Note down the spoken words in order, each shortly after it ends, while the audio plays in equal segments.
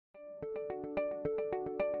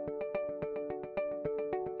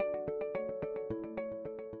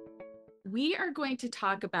we are going to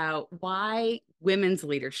talk about why women's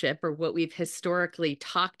leadership, or what we've historically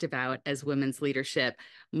talked about as women's leadership,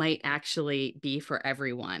 might actually be for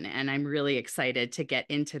everyone. And I'm really excited to get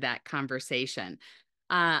into that conversation.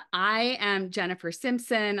 I am Jennifer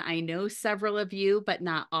Simpson. I know several of you, but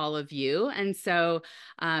not all of you. And so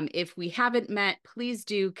if we haven't met, please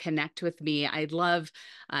do connect with me. I'd love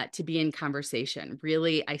to be in conversation.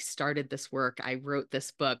 Really, I started this work, I wrote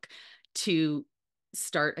this book to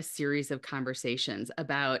start a series of conversations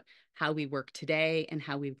about how we work today and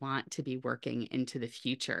how we want to be working into the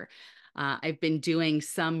future. I've been doing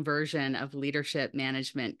some version of leadership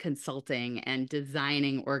management consulting and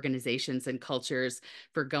designing organizations and cultures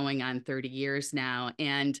for going on 30 years now.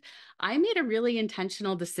 And I made a really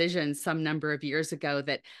intentional decision some number of years ago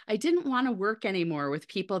that I didn't want to work anymore with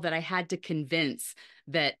people that I had to convince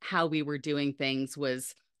that how we were doing things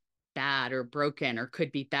was bad or broken or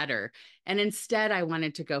could be better. And instead, I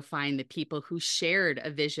wanted to go find the people who shared a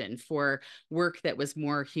vision for work that was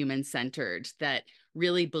more human centered, that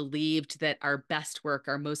really believed that our best work,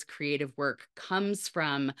 our most creative work, comes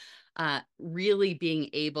from really being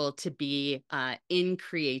able to be in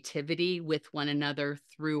creativity with one another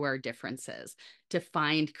through our differences, to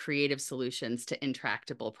find creative solutions to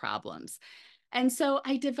intractable problems. And so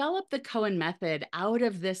I developed the KOAN method out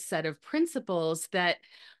of this set of principles that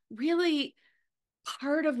really,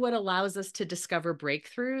 part of what allows us to discover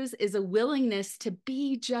breakthroughs is a willingness to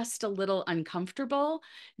be just a little uncomfortable,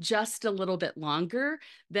 just a little bit longer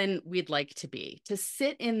than we'd like to be, to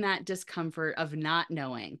sit in that discomfort of not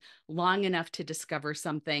knowing long enough to discover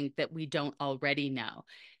something that we don't already know.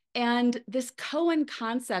 And this KOAN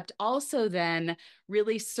concept also then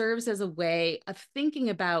really serves as a way of thinking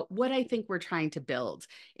about what I think we're trying to build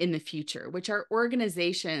in the future, which are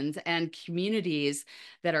organizations and communities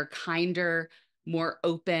that are kinder, more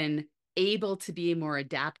open, able to be more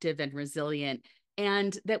adaptive and resilient,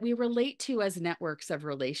 and that we relate to as networks of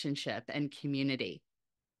relationship and community.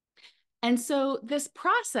 And so this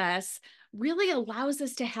process really allows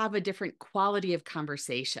us to have a different quality of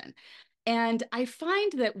conversation. And I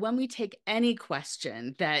find that when we take any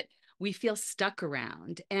question that we feel stuck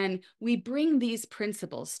around and we bring these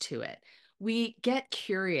principles to it, we get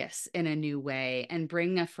curious in a new way and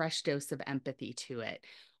bring a fresh dose of empathy to it.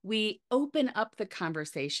 We open up the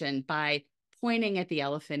conversation by pointing at the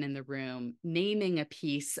elephant in the room, naming a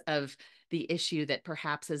piece of the issue that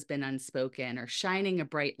perhaps has been unspoken, or shining a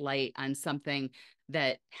bright light on something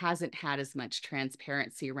that hasn't had as much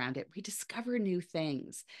transparency around it. We discover new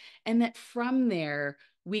things. And that from there,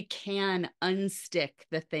 we can unstick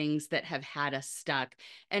the things that have had us stuck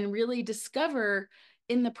and really discover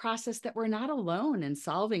in the process that we're not alone in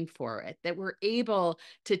solving for it, that we're able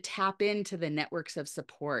to tap into the networks of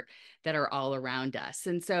support that are all around us.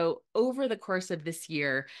 And so over the course of this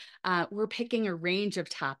year, we're picking a range of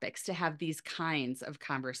topics to have these kinds of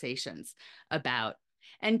conversations about.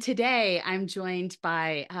 And today I'm joined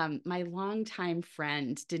by my longtime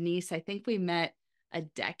friend, Denise. I think we met a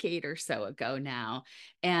decade or so ago now,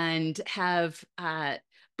 and have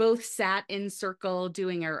both sat in circle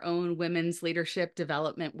doing our own women's leadership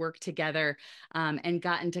development work together, and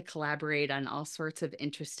gotten to collaborate on all sorts of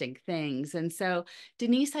interesting things. And so,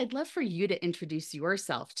 Denise, I'd love for you to introduce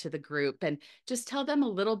yourself to the group and just tell them a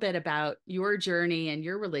little bit about your journey and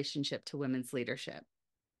your relationship to women's leadership.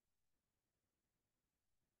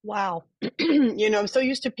 Wow. I'm so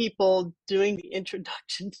used to people doing the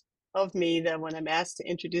introductions of me that when I'm asked to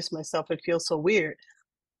introduce myself, it feels so weird.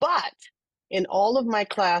 But in all of my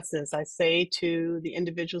classes, I say to the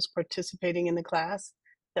individuals participating in the class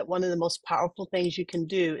that one of the most powerful things you can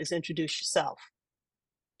do is introduce yourself.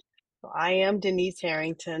 So I am Denise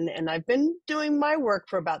Harrington, and I've been doing my work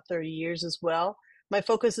for about 30 years as well. My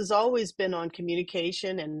focus has always been on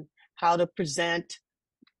communication and how to present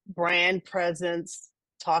brand presence,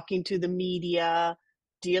 talking to the media,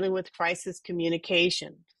 dealing with crisis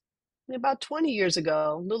communication. And about 20 years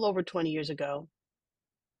ago, a little over 20 years ago,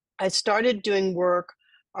 I started doing work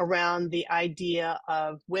around the idea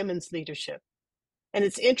of women's leadership. And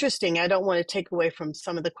it's interesting, I don't want to take away from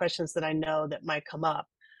some of the questions that I know that might come up,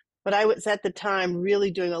 but I was at the time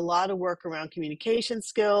really doing a lot of work around communication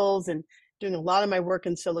skills and doing a lot of my work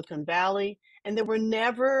in Silicon Valley. And there were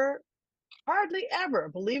never, hardly ever,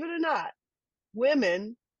 believe it or not,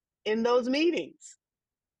 women in those meetings.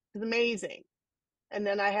 It's amazing. And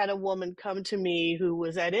then I had a woman come to me who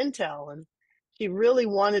was at Intel, and she really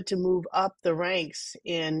wanted to move up the ranks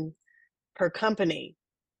in her company.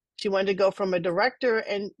 She wanted to go from a director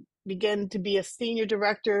and begin to be a senior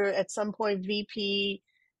director, at some point VP,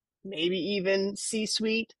 maybe even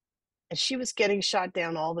C-suite. And she was getting shot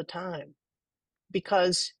down all the time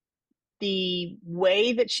because the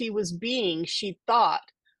way that she was being, she thought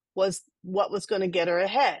was what was going to get her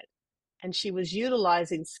ahead. And she was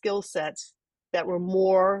utilizing skill sets that were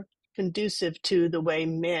more conducive to the way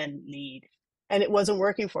men lead. And it wasn't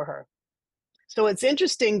working for her. So it's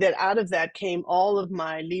interesting that out of that came all of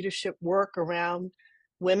my leadership work around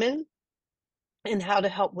women and how to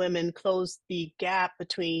help women close the gap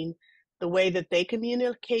between the way that they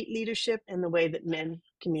communicate leadership and the way that men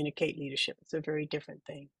communicate leadership. It's a very different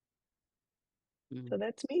thing. So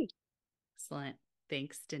that's me. Excellent.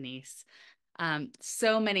 Thanks, Denise.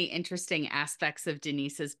 So many interesting aspects of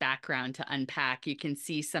Denise's background to unpack. You can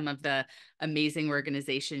see some of the amazing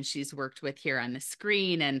organizations she's worked with here on the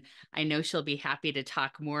screen, and I know she'll be happy to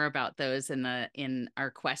talk more about those in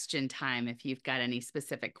our question time if you've got any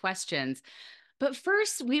specific questions. But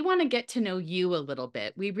first, we want to get to know you a little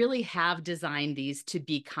bit. We really have designed these to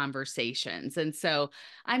be conversations. And so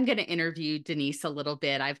I'm going to interview Denise a little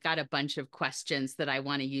bit. I've got a bunch of questions that I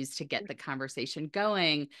want to use to get the conversation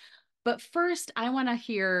going. But first, I want to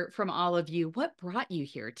hear from all of you, what brought you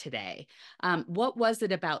here today? What was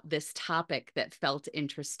it about this topic that felt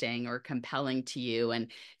interesting or compelling to you?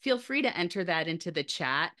 And feel free to enter that into the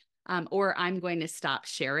chat. Or I'm going to stop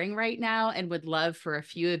sharing right now and would love for a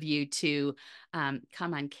few of you to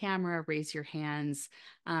come on camera, raise your hands,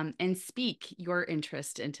 and speak your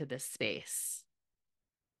interest into this space.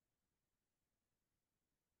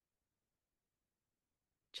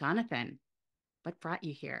 Jonathan, what brought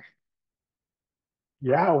you here?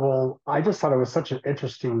 Yeah, well, I just thought it was such an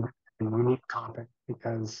interesting and unique topic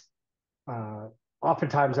because uh,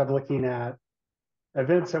 oftentimes I'm looking at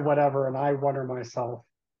events and whatever, and I wonder myself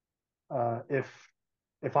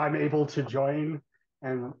if I'm able to join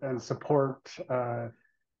and support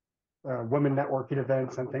women networking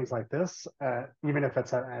events and things like this, even if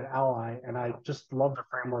it's an ally. And I just love the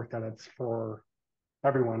framework that it's for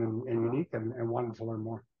everyone and unique and wanted to learn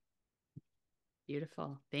more.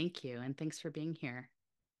 Beautiful. Thank you. And thanks for being here.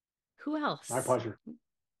 Who else? My pleasure.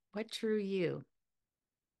 What drew you?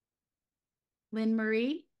 Lynn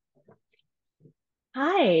Marie?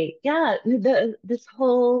 Hi. Yeah, this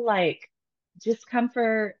whole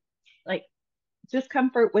discomfort, like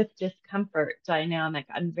discomfort with discomfort dynamic,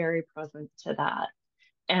 I'm very present to that.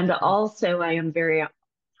 And also I am very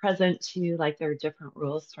present to like there are different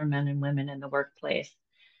rules for men and women in the workplace.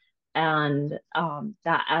 And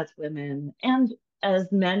that as women and as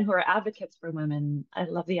men who are advocates for women, I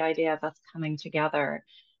love the idea of us coming together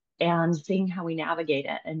and seeing how we navigate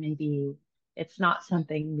it. And maybe it's not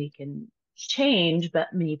something we can change,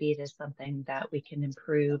 but maybe it is something that we can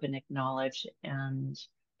improve and acknowledge and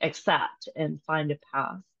accept and find a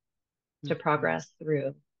path to progress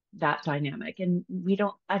through that dynamic. And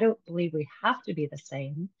I don't believe we have to be the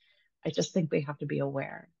same. I just think we have to be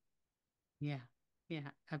aware. Yeah,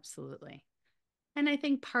 absolutely. And I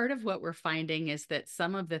think part of what we're finding is that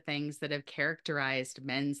some of the things that have characterized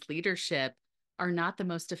men's leadership are not the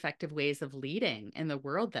most effective ways of leading in the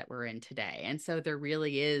world that we're in today. And so there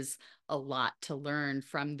really is a lot to learn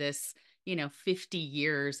from this, 50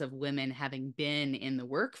 years of women having been in the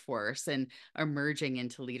workforce and emerging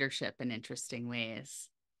into leadership in interesting ways.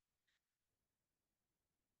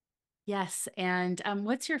 Yes. And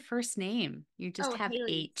what's your first name? You just have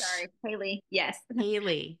Haley. H. Sorry, Haley. Yes.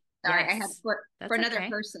 Haley. Sorry, Yes. I had for another okay.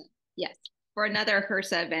 person. Yes, for another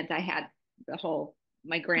HRSA event, I had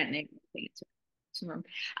my grant name.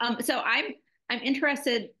 So I'm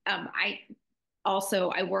interested.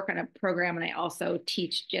 I work on a program and I also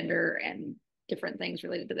teach gender and different things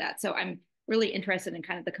related to that. So I'm really interested in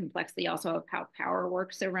kind of the complexity also of how power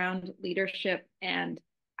works around leadership. And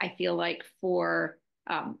I feel like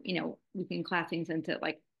we can class things into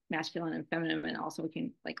like masculine and feminine, and also we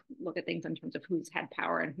can like look at things in terms of who's had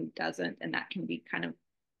power and who doesn't. And that can be kind of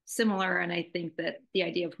similar. And I think that the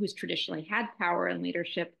idea of who's traditionally had power and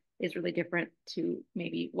leadership is really different to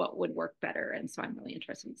maybe what would work better. And so I'm really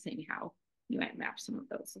interested in seeing how you might map some of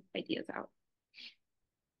those ideas out.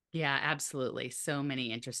 Yeah, absolutely. So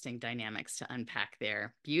many interesting dynamics to unpack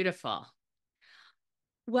there. Beautiful.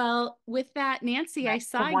 Well, with that, Nancy, I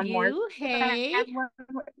saw you. Hey. Yes,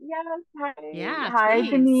 hi. Yeah, Hi,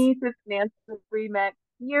 please. Denise. It's Nancy. We met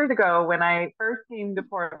years ago when I first came to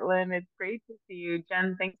Portland. It's great to see you.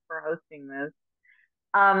 Jen, thanks for hosting this.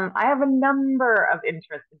 I have a number of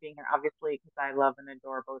interests in being here, obviously, because I love and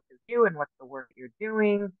adore both of you and what's the work you're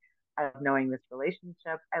doing. I love knowing this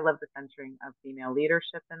relationship. I love the centering of female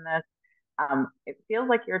leadership in this. It feels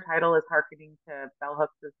like your title is harkening to Bell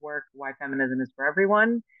Hooks' work, Why Feminism is for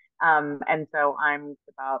Everyone. And so I'm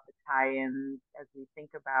about the tie-ins as we think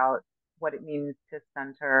about what it means to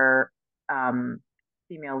center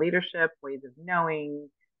female leadership, ways of knowing,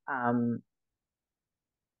 um,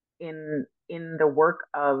 in the work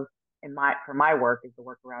of for my work is the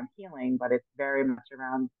work around healing, but it's very much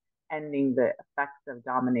around ending the effects of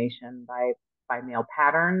domination by male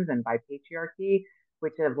patterns and by patriarchy,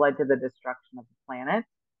 which have led to the destruction of the planet.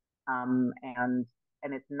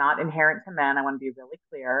 And it's not inherent to men. I want to be really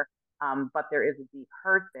clear. But there is a deep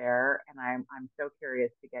hurt there, and I'm so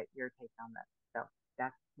curious to get your take on this. So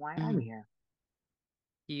that's why I'm here.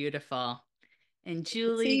 Beautiful. And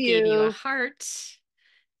Julie See gave you a you. heart.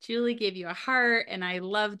 Julie gave you a heart, and I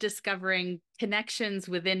love discovering connections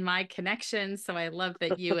within my connections. So I love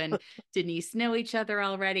that you and Denise know each other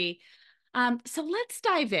already. So let's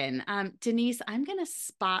dive in. Denise, I'm going to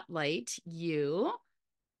spotlight you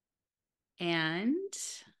and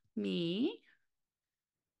me.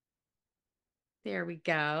 There we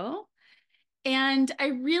go. And I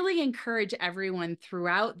really encourage everyone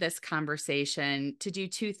throughout this conversation to do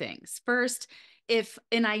two things. First, if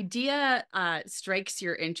an idea strikes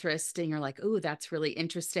your interest and you're like, oh, that's really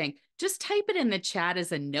interesting, just type it in the chat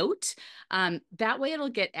as a note. That way it'll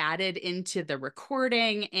get added into the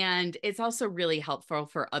recording. And it's also really helpful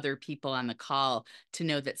for other people on the call to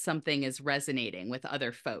know that something is resonating with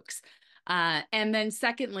other folks. And then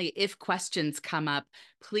secondly, if questions come up,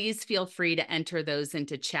 please feel free to enter those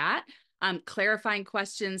into chat. Clarifying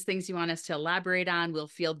questions, things you want us to elaborate on, we'll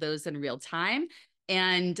field those in real time.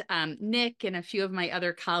 And Nick and a few of my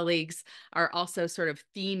other colleagues are also sort of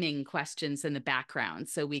theming questions in the background,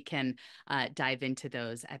 so we can dive into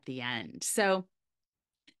those at the end. So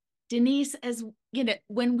Denise, as you know,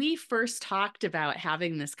 when we first talked about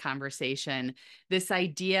having this conversation, this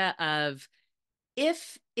idea of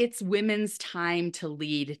if it's women's time to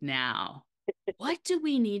lead now, what do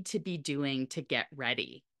we need to be doing to get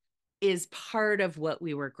ready? Is part of what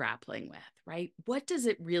we were grappling with, right? What does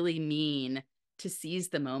it really mean to seize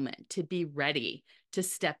the moment, to be ready to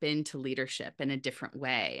step into leadership in a different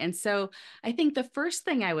way? And so I think the first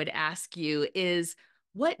thing I would ask you is,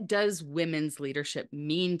 what does women's leadership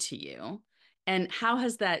mean to you? And how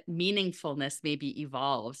has that meaningfulness maybe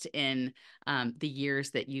evolved in the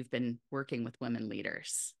years that you've been working with women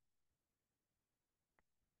leaders?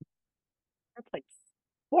 That's like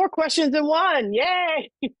 4 questions in one.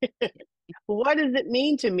 Yay! What does it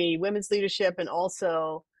mean to me, women's leadership, and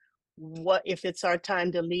also what if it's our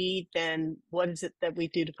time to lead, then what is it that we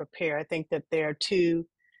do to prepare? I think that they're two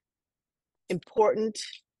important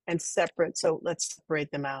and separate, so let's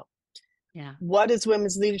separate them out. Yeah. What does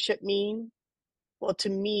women's leadership mean? Well, to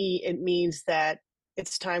me, it means that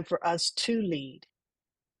it's time for us to lead.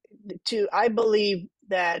 I believe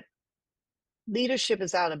that leadership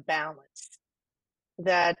is out of balance,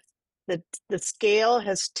 that the scale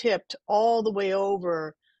has tipped all the way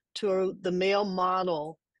over to the male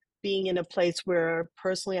model being in a place where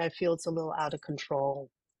personally I feel it's a little out of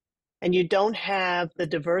control. And you don't have the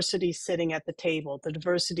diversity sitting at the table, the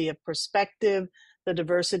diversity of perspective, the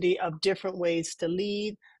diversity of different ways to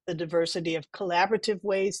lead, the diversity of collaborative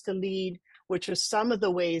ways to lead, which are some of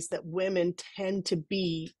the ways that women tend to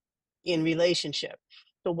be in relationship.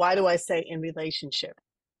 So why do I say in relationship?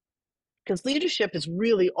 Because leadership is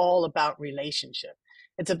really all about relationship.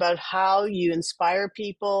 It's about how you inspire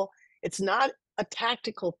people. It's not a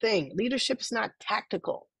tactical thing. Leadership is not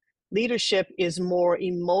tactical. Leadership is more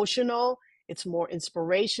emotional. It's more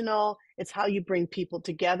inspirational. It's how you bring people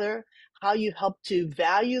together, how you help to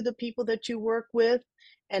value the people that you work with,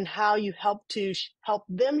 and how you help to help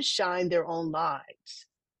them shine their own lives.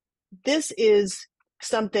 This is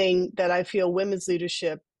something that I feel women's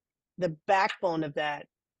leadership, the backbone of that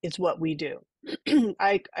is what we do. In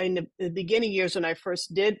the beginning years when I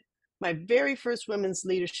first did my very first women's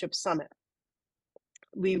leadership summit,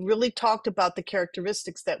 we really talked about the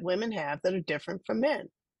characteristics that women have that are different from men.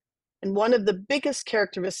 And one of the biggest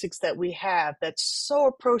characteristics that we have that's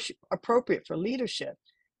so appropriate for leadership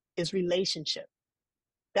is relationship.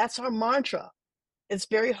 That's our mantra. It's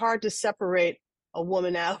very hard to separate a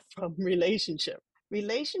woman out from relationship.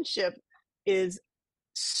 Relationship is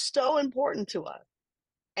so important to us.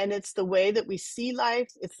 And it's the way that we see life.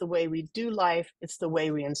 It's the way we do life. It's the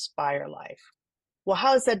way we inspire life. Well,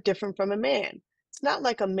 how is that different from a man? It's not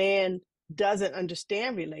like a man doesn't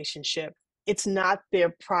understand relationship. It's not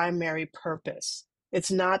their primary purpose.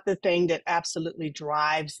 It's not the thing that absolutely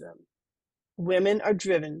drives them. Women are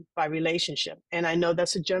driven by relationship. And I know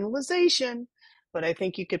that's a generalization, but I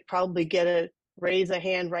think you could probably raise a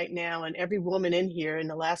hand right now, and every woman in here in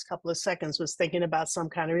the last couple of seconds was thinking about some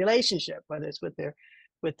kind of relationship, whether it's with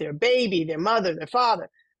their baby, their mother, their father.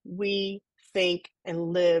 We think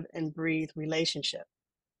and live and breathe relationship.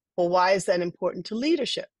 Well, why is that important to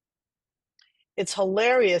leadership? it's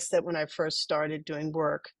hilarious that when I first started doing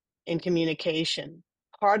work in communication,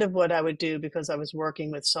 part of what I would do, because I was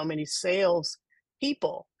working with so many sales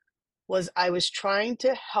people, was I was trying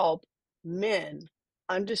to help men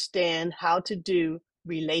understand how to do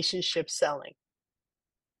relationship selling.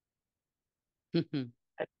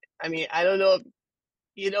 I mean, I don't know if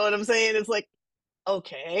you know what I'm saying. It's like,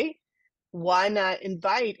 okay, why not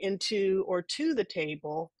invite into or to the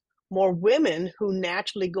table more women who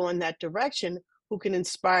naturally go in that direction, who can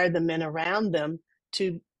inspire the men around them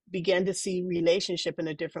to begin to see relationship in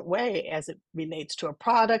a different way as it relates to a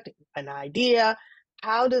product, an idea.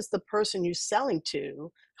 How does the person you're selling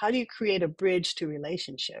to, how do you create a bridge to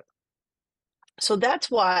relationship? So that's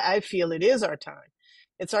why I feel it is our time.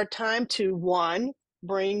 It's our time to, one,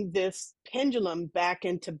 bring this pendulum back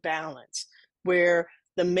into balance, where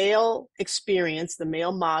the male experience, the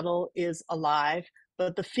male model is alive,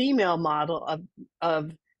 but the female model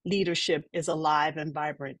of leadership is alive and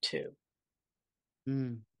vibrant too.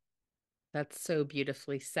 That's so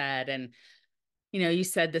beautifully said. And, you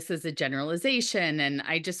said this is a generalization, and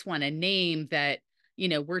I just want to name that,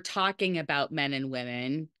 we're talking about men and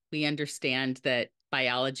women. We understand that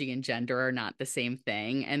biology and gender are not the same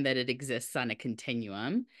thing, and that it exists on a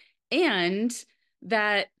continuum, and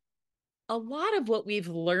that a lot of what we've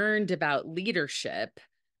learned about leadership,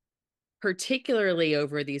 particularly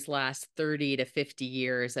over these last 30 to 50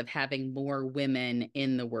 years of having more women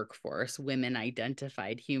in the workforce, women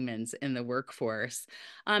identified humans in the workforce,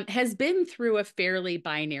 has been through a fairly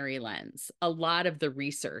binary lens. A lot of the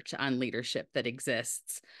research on leadership that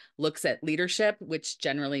exists looks at leadership, which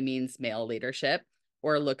generally means male leadership,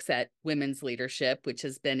 or looks at women's leadership, which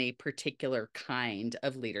has been a particular kind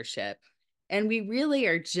of leadership. And we really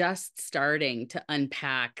are just starting to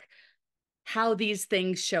unpack how these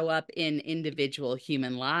things show up in individual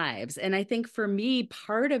human lives. And I think for me,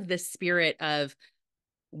 part of the spirit of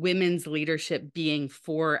women's leadership being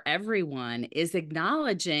for everyone is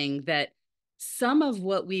acknowledging that some of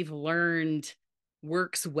what we've learned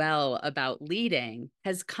works well about leading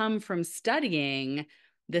has come from studying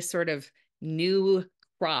this sort of new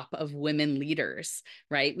crop of women leaders,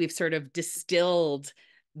 right? We've sort of distilled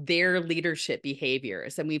their leadership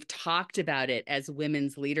behaviors and we've talked about it as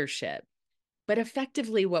women's leadership. But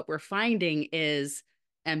effectively, what we're finding is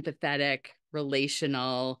empathetic,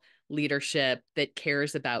 relational leadership that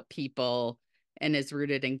cares about people and is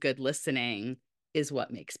rooted in good listening is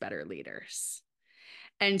what makes better leaders.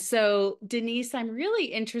 And so, Denise, I'm really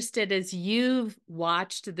interested, as you've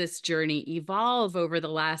watched this journey evolve over the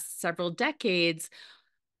last several decades,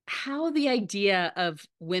 how the idea of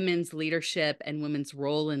women's leadership and women's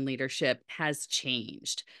role in leadership has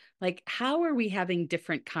changed. Like, how are we having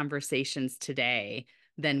different conversations today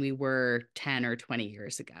than we were 10 or 20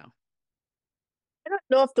 years ago? I don't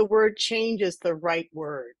know if the word change is the right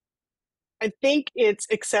word. I think it's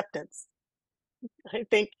acceptance. I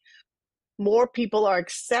think more people are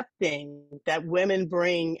accepting that women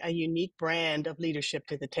bring a unique brand of leadership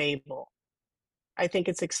to the table. I think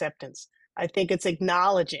it's acceptance. I think it's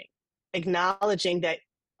acknowledging that,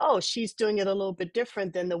 oh, she's doing it a little bit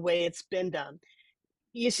different than the way it's been done.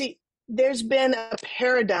 You see, there's been a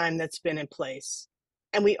paradigm that's been in place,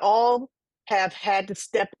 and we all have had to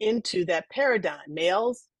step into that paradigm,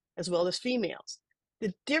 males as well as females.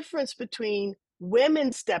 The difference between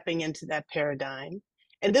women stepping into that paradigm,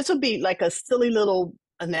 and this will be like a silly little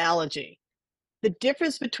analogy. The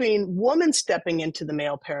difference between women stepping into the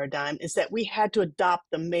male paradigm is that we had to adopt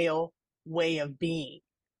the male way of being.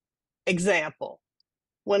 Example,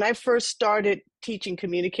 when I first started teaching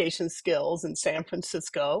communication skills in San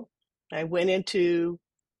Francisco, I went into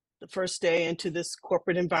the first day into this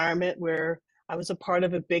corporate environment where I was a part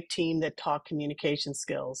of a big team that taught communication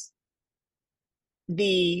skills.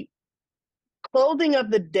 The clothing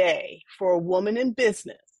of the day for a woman in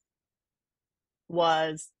business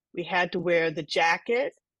was we had to wear the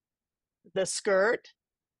jacket, the skirt,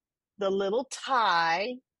 the little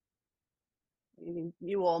tie.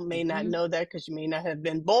 You all may not know that because you may not have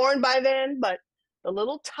been born by then, but the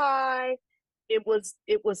little tie, it was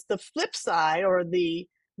the flip side or the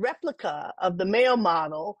replica of the male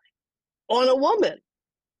model on a woman.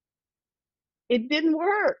 It didn't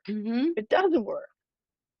work. It doesn't work.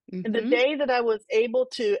 And the day that I was able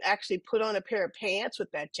to actually put on a pair of pants with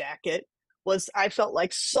that jacket I felt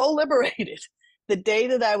like so liberated. The day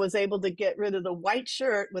that I was able to get rid of the white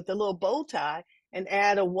shirt with the little bow tie and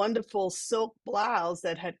add a wonderful silk blouse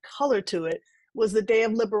that had color to it was the day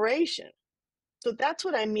of liberation. So that's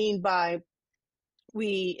what I mean by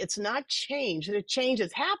it's not change. The change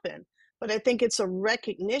has happened, but I think it's a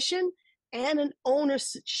recognition and an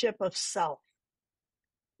ownership of self.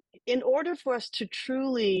 in order for us to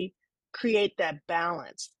truly create that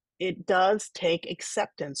balance, it does take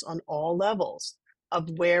acceptance on all levels of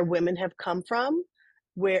where women have come from,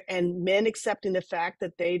 and men accepting the fact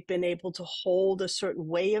that they've been able to hold a certain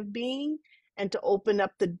way of being and to open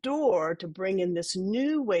up the door to bring in this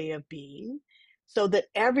new way of being so that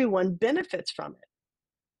everyone benefits from it.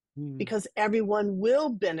 Because everyone will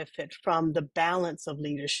benefit from the balance of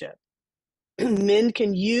leadership. Men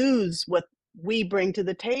can use what we bring to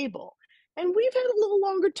the table. And we've had a little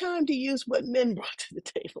longer time to use what men brought to the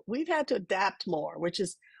table. We've had to adapt more, which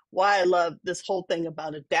is why I love this whole thing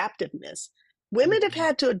about adaptiveness. Women have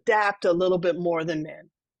had to adapt a little bit more than men.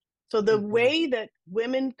 So the way that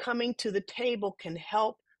women coming to the table can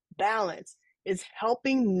help balance is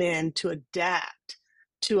helping men to adapt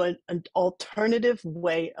to an alternative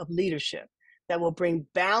way of leadership that will bring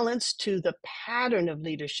balance to the pattern of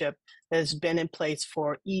leadership that has been in place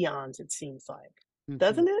for eons, it seems like.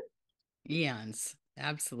 Doesn't it? Eons,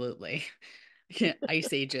 absolutely.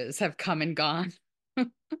 Ice ages have come and gone.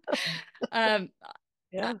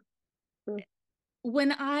 Yeah.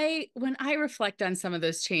 When I reflect on some of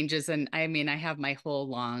those changes, and I mean, I have my whole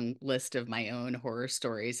long list of my own horror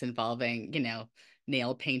stories involving,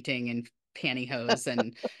 nail painting and pantyhose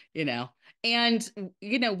and,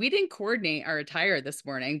 we didn't coordinate our attire this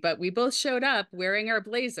morning, but we both showed up wearing our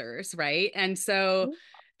blazers, right? And so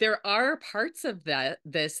there are parts of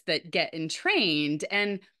this that get entrained.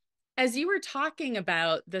 And as you were talking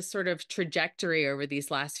about the sort of trajectory over these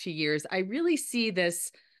last few years, I really see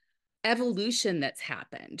this evolution that's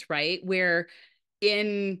happened, right? Where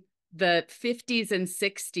in the 50s and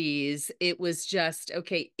 60s, it was just,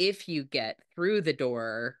 okay, if you get through the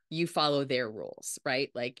door, you follow their rules, right?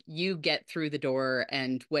 Like you get through the door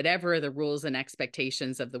and whatever the rules and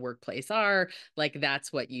expectations of the workplace are, like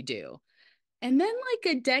that's what you do. And then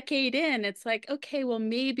like a decade in, it's like, okay, well,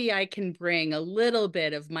 maybe I can bring a little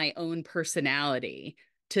bit of my own personality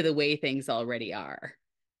to the way things already are.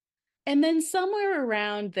 And then somewhere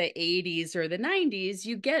around the 80s or the 90s,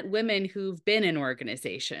 you get women who've been in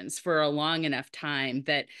organizations for a long enough time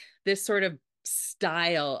that this sort of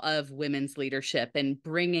style of women's leadership and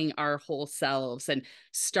bringing our whole selves and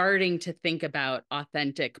starting to think about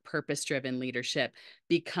authentic, purpose-driven leadership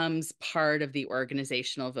becomes part of the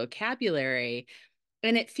organizational vocabulary.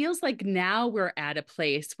 And it feels like now we're at a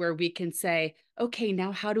place where we can say, okay,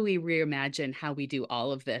 now how do we reimagine how we do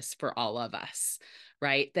all of this for all of us,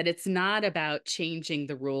 right? That it's not about changing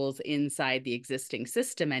the rules inside the existing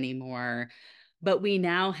system anymore, but we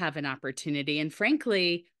now have an opportunity. And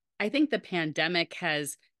frankly, I think the pandemic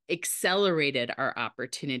has accelerated our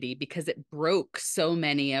opportunity because it broke so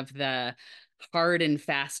many of the hard and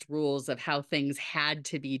fast rules of how things had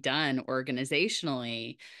to be done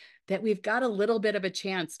organizationally, that we've got a little bit of a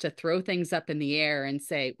chance to throw things up in the air and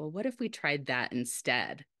say, well, what if we tried that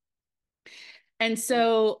instead? And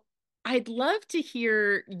so I'd love to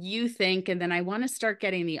hear you think, and then I want to start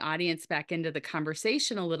getting the audience back into the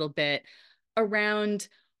conversation a little bit around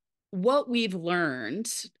what we've learned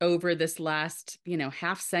over this last,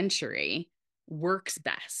 half century works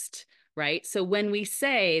best, right? So when we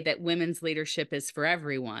say that women's leadership is for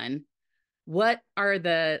everyone, what are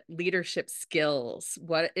the leadership skills?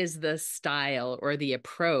 What is the style or the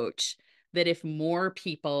approach that if more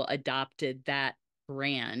people adopted that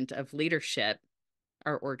brand of leadership,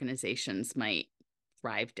 our organizations might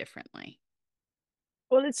thrive differently?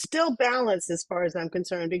 Well, it's still balanced as far as I'm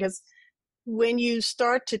concerned, because when you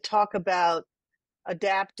start to talk about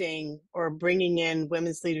adapting or bringing in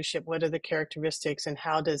women's leadership, what are the characteristics and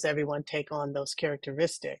how does everyone take on those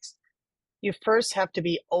characteristics? You first have to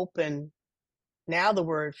be open. Now the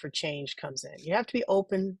word for change comes in. You have to be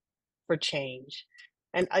open for change.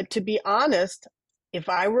 And to be honest, if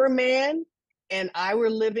I were a man and I were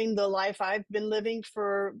living the life I've been living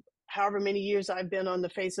for however many years I've been on the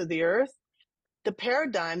face of the earth,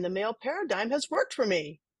 the male paradigm has worked for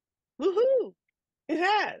me. Woohoo! It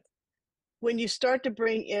has. When you start to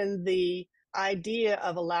bring in the idea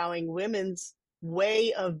of allowing women's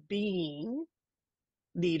way of being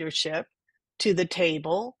leadership to the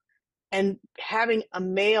table and having a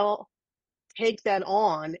male take that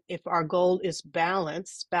on, if our goal is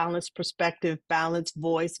balance, balanced perspective, balanced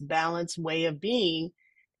voice, balanced way of being,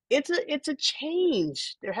 it's a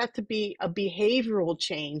change. There has to be a behavioral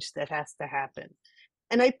change that has to happen.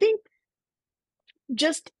 And I think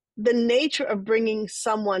just the nature of bringing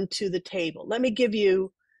someone to the table. Let me give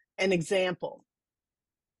you an example.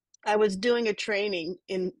 I was doing a training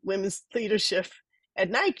in women's leadership at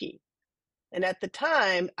Nike. And at the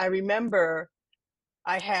time, I remember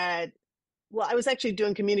I was actually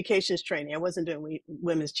doing communications training. I wasn't doing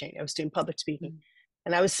women's training. I was doing public speaking.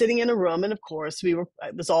 And I was sitting in a room, and of course, it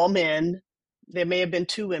was all men. There may have been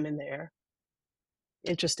 2 women there.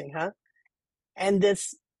 Interesting, huh? And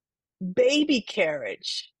this baby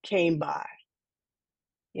carriage came by.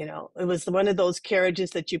 You know, it was one of those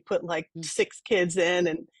carriages that you put like 6 kids in,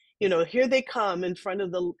 and, you know, here they come in front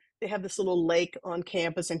of they have this little lake on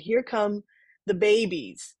campus, and here come the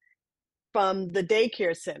babies from the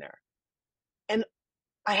daycare center. And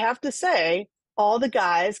I have to say, all the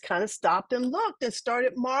guys kind of stopped and looked and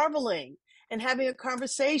started marveling and having a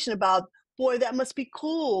conversation about, boy, that must be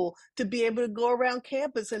cool to be able to go around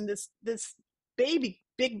campus in this big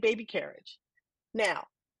baby carriage. Now,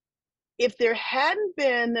 if there hadn't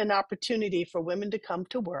been an opportunity for women to come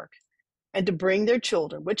to work and to bring their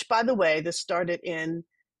children, which, by the way, this started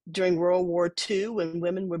during World War II when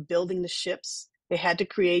women were building the ships, they had to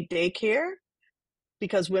create daycare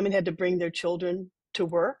because women had to bring their children to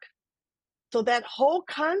work. So that whole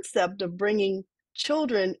concept of bringing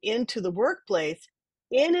children into the workplace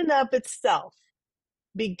in and of itself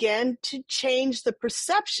began to change the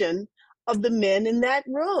perception of the men in that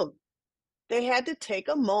room. They had to take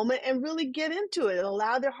a moment and really get into it and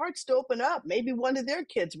allow their hearts to open up. Maybe one of their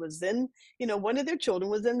kids was in, you know, one of their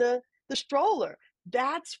children was in the stroller.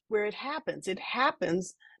 That's where it happens. It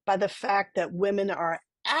happens by the fact that women are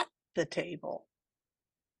at the table.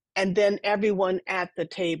 And then everyone at the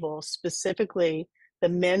table, specifically the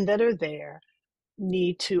men that are there,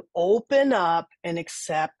 need to open up and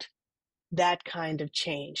accept that kind of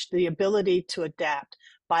change, the ability to adapt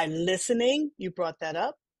by listening. You brought that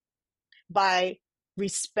up. By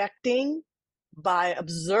respecting, by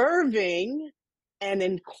observing,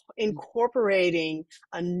 and incorporating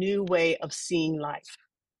a new way of seeing life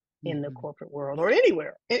in the corporate world, or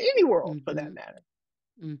anywhere, in any world for that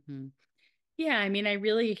matter. Yeah, I mean, I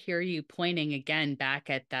really hear you pointing again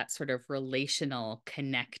back at that sort of relational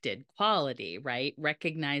connected quality, right?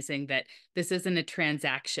 Recognizing that this isn't a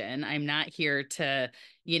transaction. I'm not here to,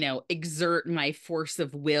 you know, exert my force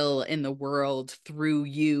of will in the world through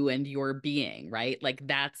you and your being, right? Like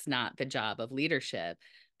that's not the job of leadership.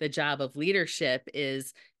 The job of leadership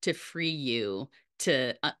is to free you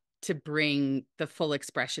to bring the full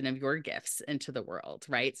expression of your gifts into the world,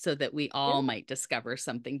 right? So that we all might discover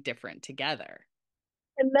something different together.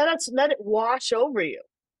 And let it wash over you.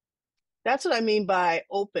 That's what I mean by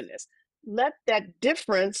openness. Let that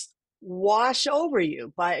difference wash over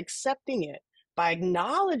you by accepting it, by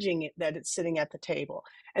acknowledging it, that it's sitting at the table.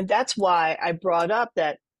 And that's why I brought up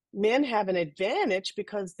that men have an advantage,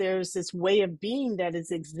 because there's this way of being that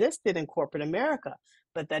has existed in corporate America.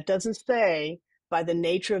 But that doesn't say, by the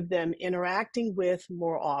nature of them interacting with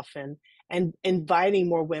more often and inviting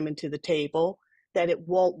more women to the table, that it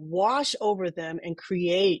won't wash over them and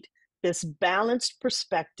create this balanced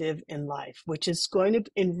perspective in life, which is going to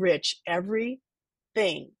enrich everything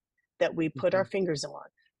that we put our fingers on.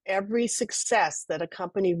 Every success that a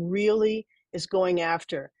company really is going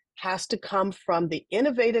after has to come from the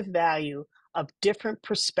innovative value of different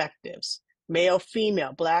perspectives: male,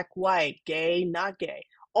 female, black, white, gay, not gay.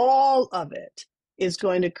 All of it is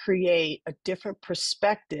going to create a different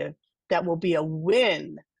perspective that will be a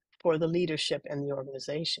win for the leadership and the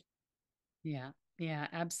organization. Yeah. Yeah,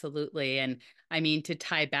 absolutely. And I mean, to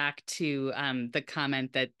tie back to the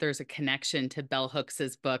comment that there's a connection to Bell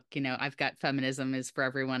Hooks's book, you know, I've got Feminism is for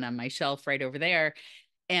Everyone on my shelf right over there.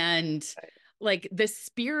 And like the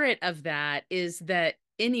spirit of that is that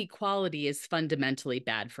inequality is fundamentally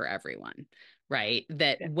bad for everyone, right?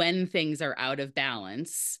 That when things are out of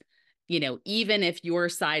balance, you know, even if your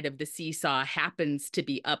side of the seesaw happens to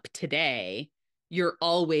be up today, you're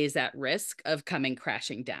always at risk of coming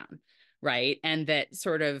crashing down, right? And that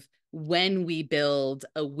sort of when we build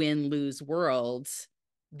a win-lose world,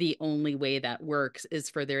 the only way that works is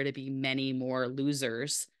for there to be many more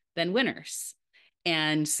losers than winners.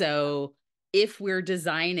 And so if we're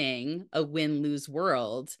designing a win-lose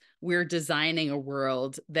world, we're designing a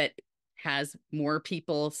world that has more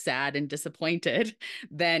people sad and disappointed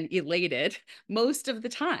than elated most of the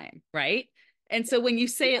time, right? And so when you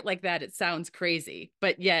say it like that, it sounds crazy,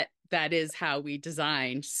 but yet that is how we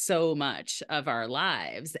design so much of our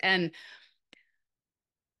lives. And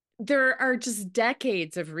there are just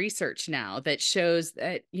decades of research now that shows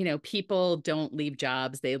that, you know, people don't leave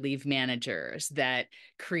jobs, they leave managers, that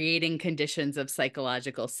creating conditions of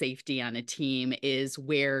psychological safety on a team is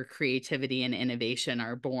where creativity and innovation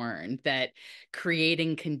are born, that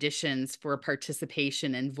creating conditions for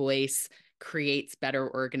participation and voice creates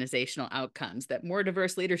better organizational outcomes, that more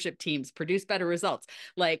diverse leadership teams produce better results.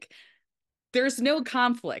 Like, there's no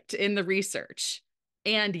conflict in the research.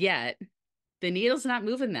 And yet, the needle's not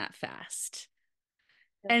moving that fast.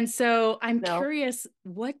 And so I'm No. curious,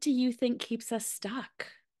 what do you think keeps us stuck?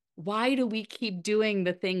 Why do we keep doing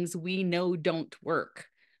the things we know don't work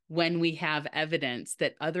when we have evidence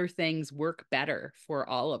that other things work better for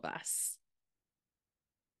all of us?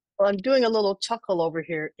 Well, I'm doing a little chuckle over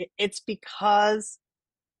here. It's because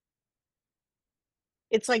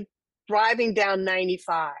it's like driving down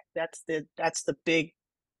 95. That's the big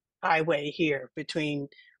highway here between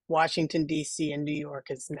Washington, D.C. and New York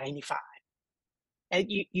is 95. And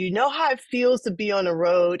you know how it feels to be on a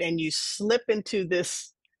road and you slip into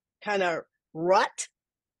this kind of rut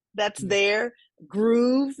that's there,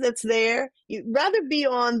 groove that's there. You'd rather be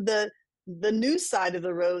on the new side of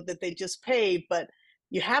the road that they just paved, but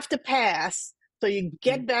you have to pass, so you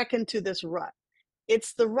get back into this rut.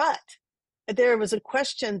 It's the rut. There was a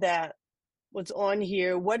question that was on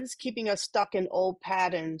here. What is keeping us stuck in old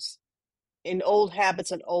patterns, in old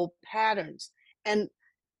habits and old patterns? And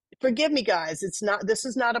forgive me, guys, this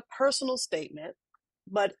is not a personal statement,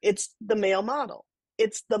 but it's the male model.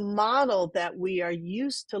 It's the model that we are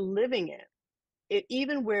used to living in.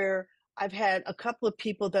 Even where I've had a couple of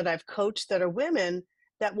people that I've coached that are women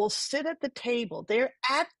that will sit at the table. They're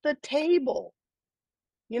at the table.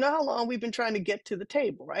 You know how long we've been trying to get to the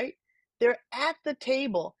table, right? They're at the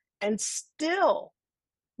table and still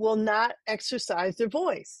will not exercise their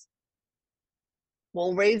voice,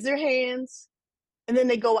 won't raise their hands. And then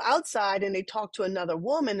they go outside and they talk to another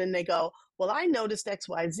woman and they go, well, I noticed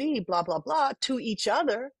XYZ, blah, blah, blah, to each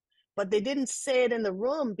other, but they didn't say it in the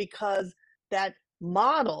room because that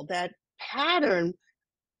model, that pattern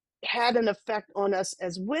had an effect on us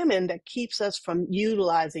as women that keeps us from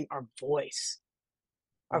utilizing our voice,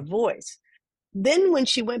 our voice. Then when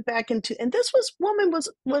she went back into, and this woman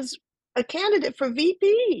was a candidate for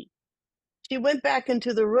VP. She went back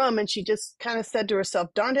into the room and she just kind of said to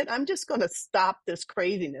herself, darn it, I'm just going to stop this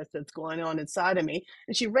craziness that's going on inside of me.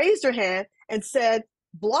 And she raised her hand and said,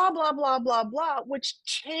 blah, blah, blah, blah, blah, which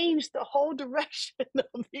changed the whole direction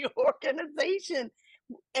of the organization.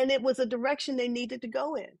 And it was a direction they needed to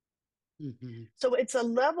go in. Mm-hmm. So it's a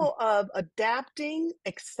level of adapting,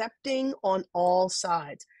 accepting on all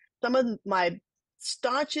sides. Some of my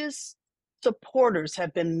staunchest supporters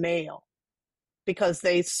have been male, because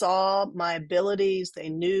they saw my abilities, they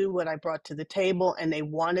knew what I brought to the table, and they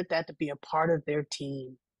wanted that to be a part of their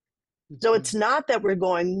team. Mm-hmm. So it's not that we're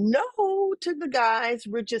going no to the guys,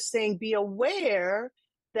 we're just saying be aware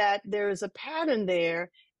that there is a pattern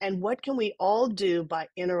there, and what can we all do by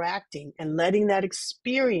interacting and letting that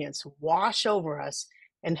experience wash over us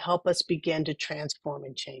and help us begin to transform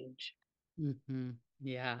and change. Mm-hmm.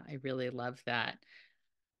 Yeah, I really love that.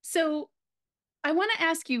 So I want to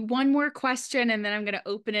ask you one more question, and then I'm going to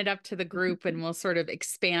open it up to the group and we'll sort of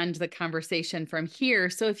expand the conversation from here.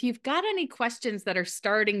 So if you've got any questions that are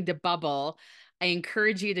starting to bubble, I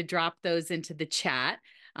encourage you to drop those into the chat,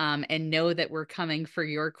 and know that we're coming for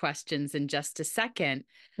your questions in just a second.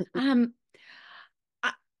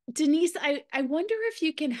 Denise, I wonder if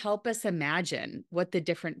you can help us imagine what the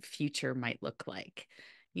different future might look like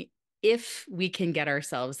if we can get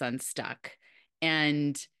ourselves unstuck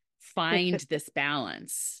and find this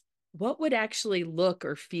balance. What would actually look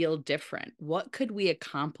or feel different? What could we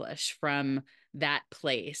accomplish from that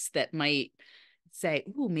place that might say,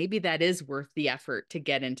 oh, maybe that is worth the effort to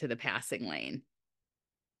get into the passing lane?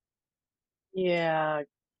 Yeah.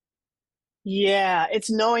 It's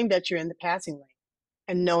knowing that you're in the passing lane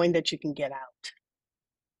and knowing that you can get out.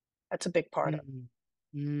 That's a big part of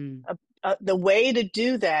it. The way to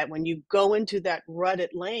do that when you go into that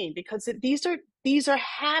rutted lane, because these are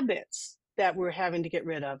habits that we're having to get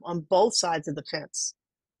rid of on both sides of the fence.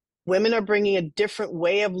 Women are bringing a different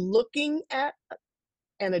way of looking at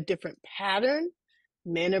and a different pattern.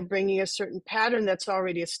 Men are bringing a certain pattern that's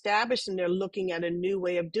already established and they're looking at a new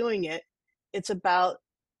way of doing it. It's about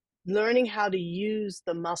learning how to use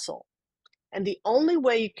the muscle. And the only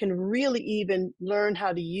way you can really even learn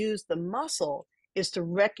how to use the muscle is to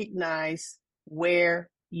recognize where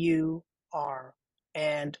you are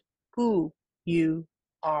and who you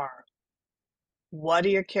are. What are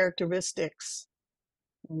your characteristics?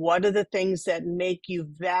 What are the things that make you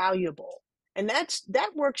valuable? And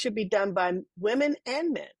that work should be done by women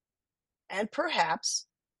and men. And perhaps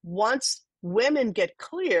once women get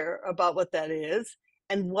clear about what that is,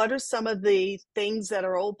 and what are some of the things that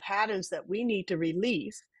are old patterns that we need to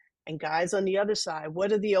release, and guys on the other side,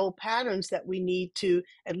 what are the old patterns that we need to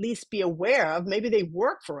at least be aware of? Maybe they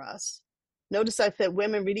work for us. Notice I said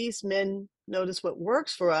women release, men notice what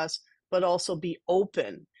works for us, but also be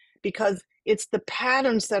open, because it's the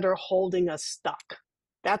patterns that are holding us stuck.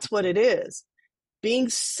 That's what it is. Being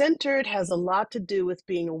centered has a lot to do with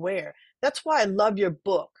being aware. That's why I love your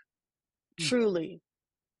book, truly,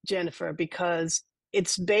 Jennifer, because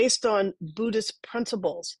it's based on Buddhist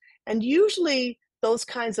principles. And usually those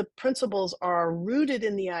kinds of principles are rooted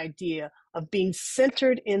in the idea of being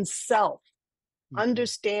centered in self,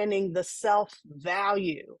 understanding the self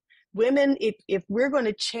value. Women, if we're going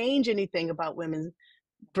to change anything about women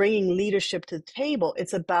bringing leadership to the table,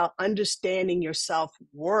 it's about understanding your self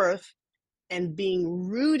worth and being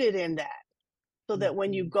rooted in that. So that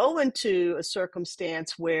when you go into a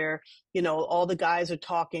circumstance where, you know, all the guys are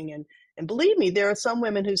talking, and believe me, there are some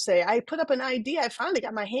women who say, I put up an idea, I finally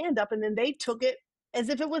got my hand up, and then they took it as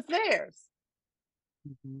if it was theirs.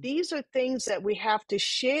 These are things that we have to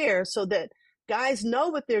share so that guys know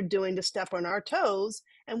what they're doing to step on our toes,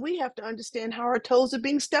 and we have to understand how our toes are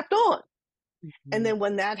being stepped on. And then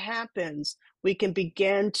when that happens, we can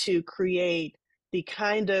begin to create the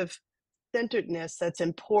kind of centeredness that's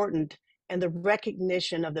important and the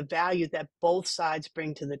recognition of the value that both sides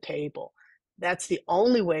bring to the table. That's the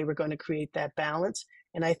only way we're going to create that balance.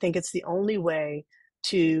 And I think it's the only way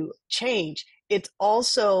to change. It's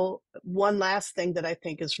also one last thing that I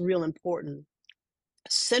think is real important.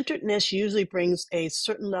 Centeredness usually brings a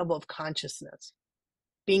certain level of consciousness,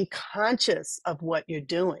 being conscious of what you're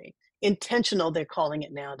doing. Intentional, they're calling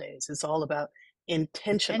it nowadays. It's all about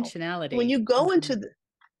intentional. Intentionality. When you go into the,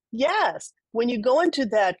 yes, when you go into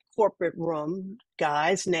that corporate room,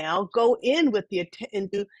 guys, now go in with the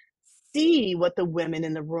intent to see what the women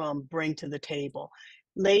in the room bring to the table.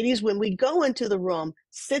 Ladies, when we go into the room,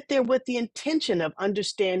 sit there with the intention of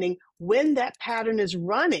understanding when that pattern is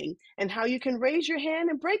running and how you can raise your hand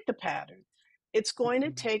and break the pattern. It's going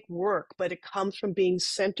to take work, but it comes from being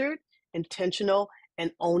centered, intentional,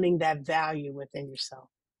 and owning that value within yourself.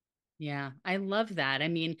 Yeah, I love that. I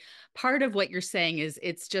mean, part of what you're saying is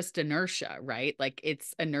it's just inertia, right? Like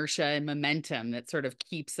it's inertia and momentum that sort of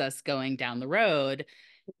keeps us going down the road.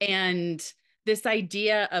 And this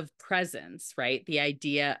idea of presence, right? The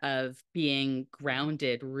idea of being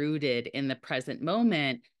grounded, rooted in the present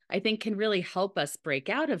moment, I think can really help us break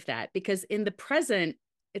out of that, because in the present,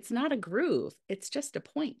 it's not a groove, it's just a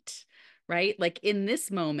point, right? Like in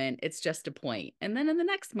this moment, it's just a point. And then in the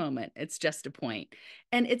next moment, it's just a point.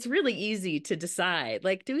 And it's really easy to decide,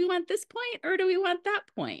 like, do we want this point or do we want that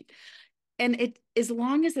point? And it, as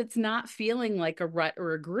long as it's not feeling like a rut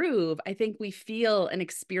or a groove, I think we feel an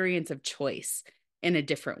experience of choice in a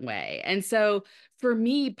different way. And so for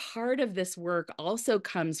me, part of this work also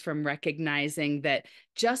comes from recognizing that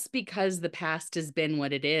just because the past has been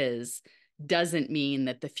what it is, doesn't mean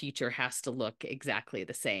that the future has to look exactly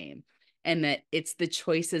the same. And that it's the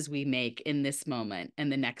choices we make in this moment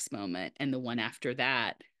and the next moment and the one after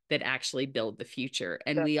that that actually build the future.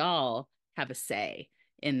 And we all have a say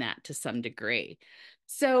in that to some degree.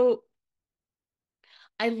 So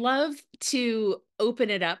I love to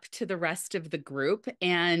open it up to the rest of the group.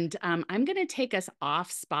 And I'm going to take us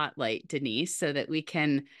off spotlight, Denise, so that we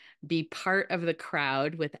can be part of the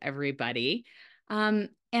crowd with everybody.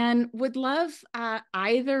 And would love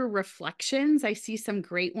either reflections. I see some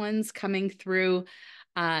great ones coming through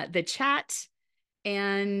the chat,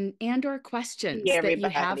 and or questions that you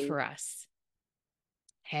have for us.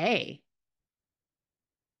 Hey.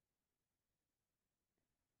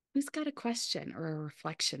 Who's got a question or a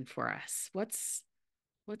reflection for us? What's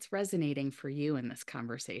resonating for you in this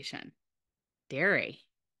conversation? Derry.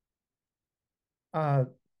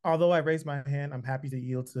 Although I raised my hand, I'm happy to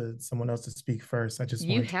yield to someone else to speak first.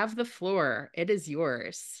 You have the floor. It is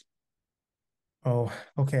yours. Oh,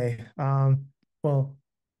 okay. Well,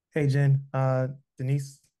 hey Jen,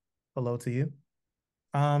 Denise, hello to you.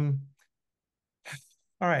 All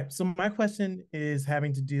right. So my question is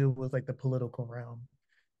having to do with like the political realm,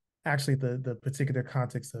 actually the particular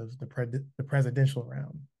context of the presidential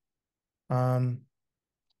realm.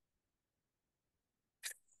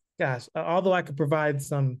 Gosh, although I could provide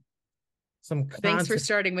some Thanks for context.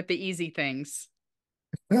 starting with the easy things.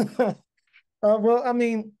 Well, I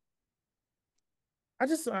mean, I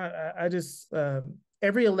just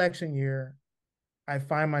every election year, I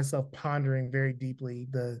find myself pondering very deeply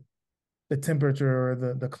the temperature or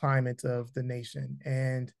the climate of the nation,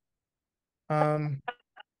 and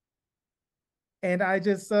I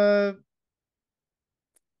just there's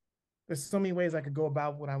so many ways I could go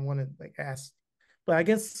about what I want to like ask, but I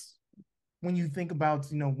guess when you think about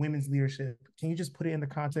women's leadership, can you just put it in the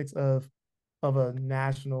context of a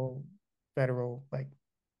national, federal, like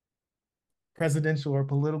presidential or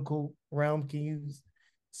political realm? Can you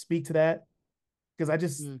speak to that? Because I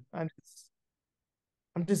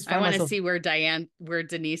want to see where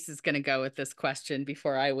Denise is going to go with this question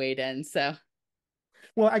before I wade in. So,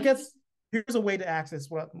 well, I guess here's a way to access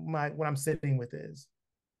what I'm sitting with is,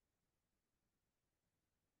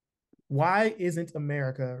 why isn't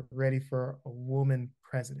America ready for a woman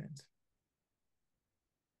president?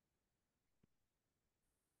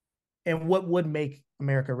 And what would make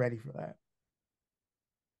America ready for that?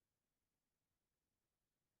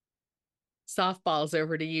 Softball's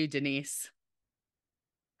over to you, Denise.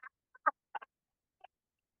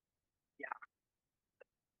 Yeah.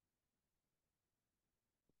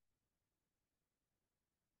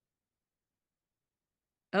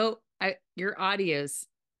 Oh, I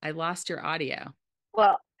lost your audio.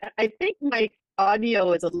 Well, I think my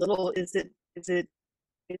audio is a little, is it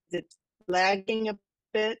lagging a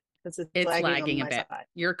bit? Because it's It's lagging on lagging a my bit. side.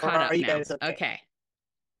 You're Or caught up are you now. guys okay? Okay.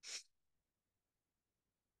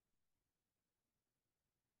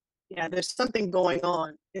 Yeah, there's something going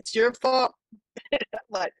on. It's your fault.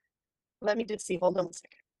 But let me just see. Hold on a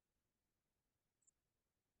second.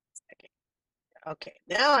 Okay,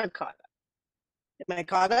 now I'm caught up. Am I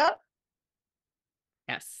caught up?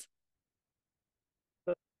 Yes.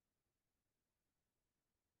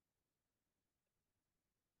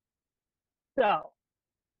 So,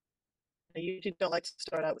 I usually don't like to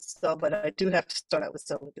start out with so, but I do have to start out with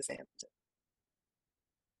so with this answer.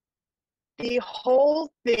 The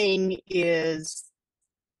whole thing is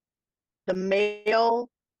the male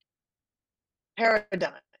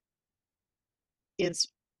paradigm is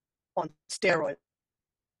on steroids.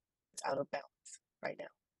 It's out of balance right now.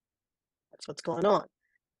 That's what's going on.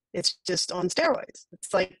 It's just on steroids.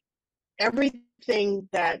 It's like everything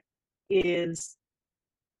that is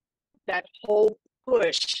that whole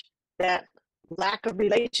push, that lack of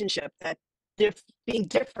relationship, that being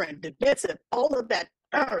different, divisive, all of that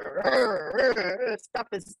stuff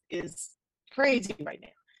is crazy right now.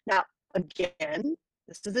 Now, again,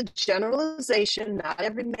 this is a generalization. Not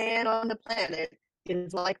every man on the planet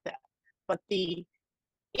is like that. But the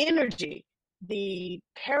energy, the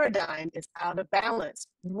paradigm is out of balance,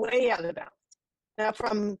 way out of balance. Now,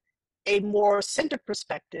 from a more center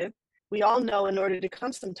perspective, we all know in order to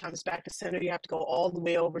come sometimes back to center, you have to go all the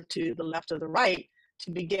way over to the left or the right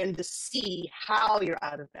to begin to see how you're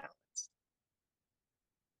out of balance.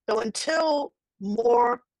 So until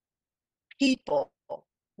more people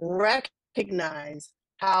recognize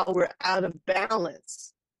how we're out of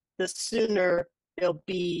balance, the sooner there'll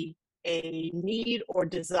be a need or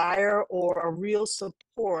desire or a real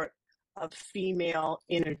support of female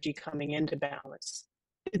energy coming into balance.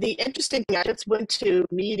 The interesting thing, I just went to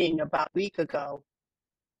a meeting about a week ago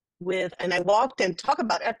and I walked in, talk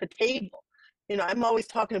about at the table. I'm always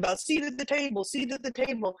talking about seat at the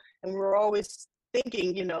table, and we're always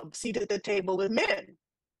thinking, seat at the table with men.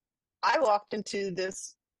 I walked into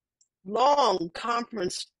this long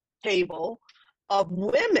conference table of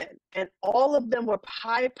women, and all of them were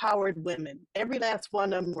high-powered women. Every last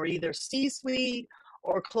one of them were either C-suite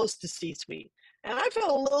or close to C-suite. And I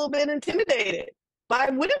felt a little bit intimidated by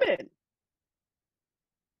women.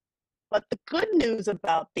 But the good news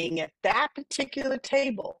about being at that particular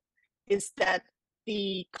table is that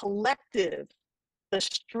the collective, the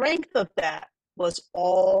strength of that was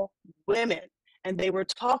all women. And they were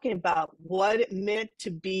talking about what it meant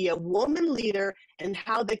to be a woman leader and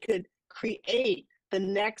how they could create the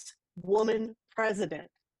next woman president,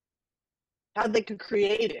 how they could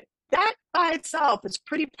create it. That by itself is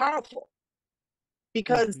pretty powerful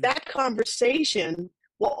because that conversation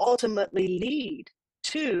will ultimately lead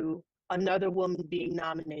to another woman being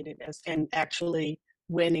nominated and actually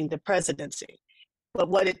winning the presidency. But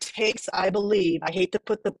what it takes, I believe, I hate to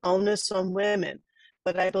put the onus on women,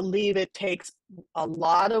 but I believe it takes a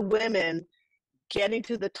lot of women getting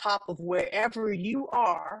to the top of wherever you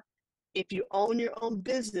are. If you own your own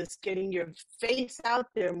business, getting your face out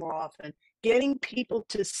there more often, getting people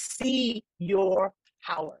to see your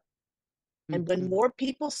power. And when more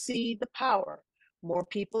people see the power, more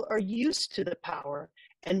people are used to the power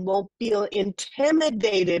and won't feel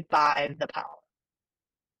intimidated by the power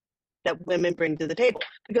that women bring to the table.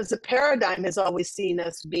 Because the paradigm has always seen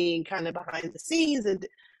us being kind of behind the scenes.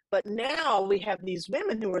 But now we have these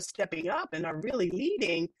women who are stepping up and are really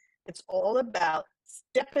leading. It's all about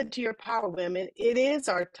step into your power, women. It is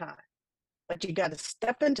our time. But you got to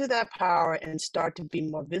step into that power and start to be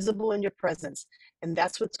more visible in your presence. And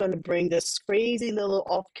that's what's going to bring this crazy little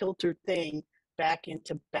off-kilter thing back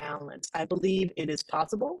into balance. I believe it is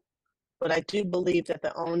possible, but I do believe that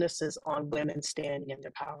the onus is on women standing in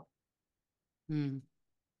their power.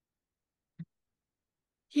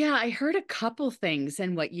 Yeah, I heard a couple things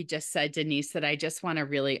in what you just said, Denise, that I just want to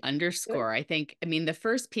really underscore. The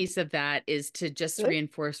first piece of that is to just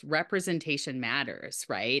reinforce representation matters,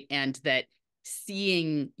 right? And that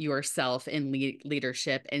seeing yourself in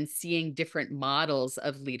leadership and seeing different models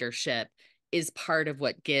of leadership is part of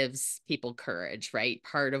what gives people courage, right?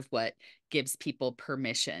 Part of what gives people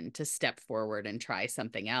permission to step forward and try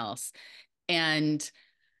something else.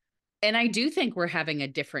 And I do think we're having a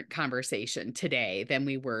different conversation today than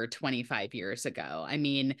we were 25 years ago. I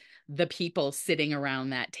mean, the people sitting around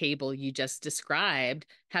that table you just described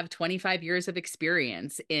have 25 years of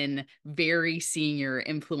experience in very senior,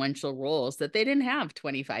 influential roles that they didn't have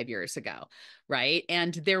 25 years ago, right?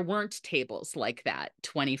 And there weren't tables like that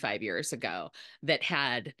 25 years ago that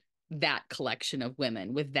had that collection of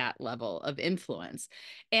women with that level of influence.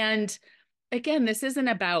 And again, this isn't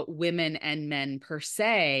about women and men per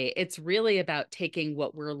se. It's really about taking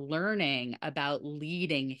what we're learning about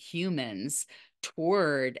leading humans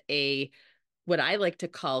toward a, what I like to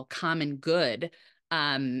call common good,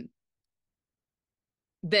 um,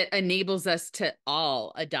 that enables us to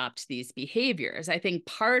all adopt these behaviors. I think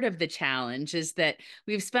part of the challenge is that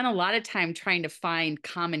we've spent a lot of time trying to find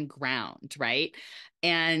common ground, right?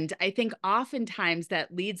 And I think oftentimes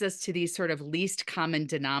that leads us to these sort of least common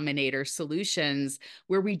denominator solutions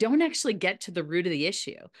where we don't actually get to the root of the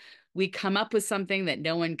issue. We come up with something that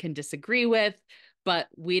no one can disagree with, but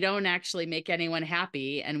we don't actually make anyone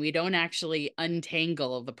happy and we don't actually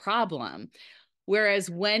untangle the problem. Whereas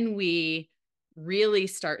when we really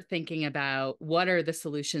start thinking about what are the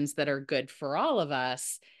solutions that are good for all of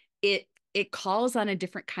us, it calls on a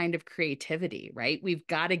different kind of creativity, right? We've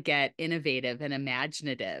got to get innovative and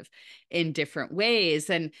imaginative in different ways.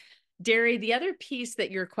 And Derry, the other piece that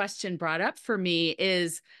your question brought up for me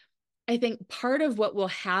is, I think part of what will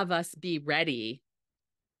have us be ready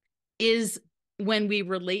is when we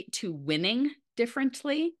relate to winning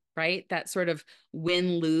differently, right? That sort of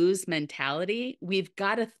win-lose mentality. We've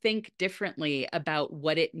got to think differently about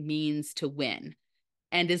what it means to win.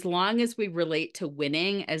 And as long as we relate to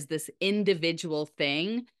winning as this individual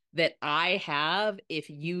thing that I have, if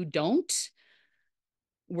you don't,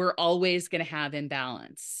 we're always going to have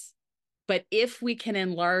imbalance. But if we can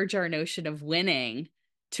enlarge our notion of winning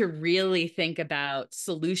to really think about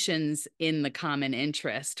solutions in the common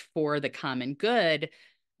interest for the common good,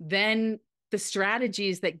 then the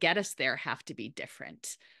strategies that get us there have to be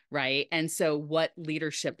different, right? And so what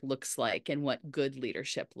leadership looks like and what good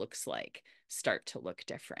leadership looks like start to look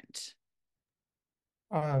different.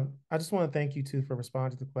 I just want to thank you too for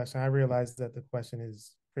responding to the question. I realize that the question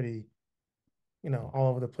is pretty, all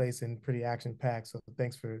over the place and pretty action packed. So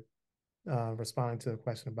thanks for responding to a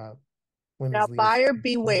question about women's Now, leadership. buyer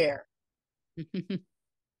beware.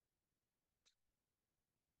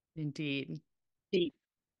 Indeed. Deep.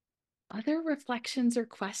 Other reflections or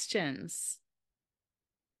questions?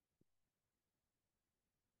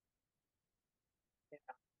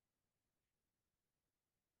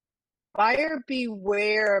 Buyer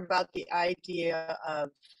beware about the idea of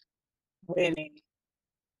winning.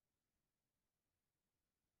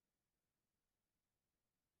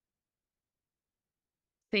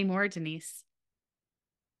 Say more, Denise.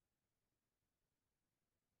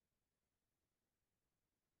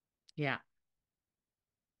 Yeah.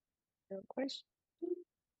 No question.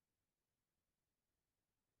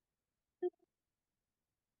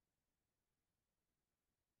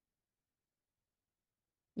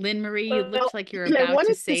 Lynn Marie, you Well, looked like you're I about to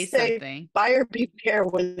wanted say something. buyer beware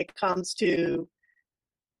when it comes to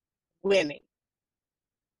winning.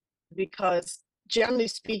 Because generally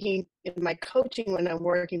speaking, in my coaching, when I'm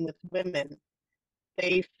working with women,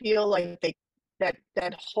 they feel like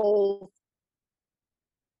that whole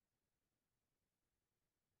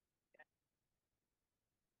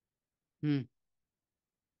Hmm.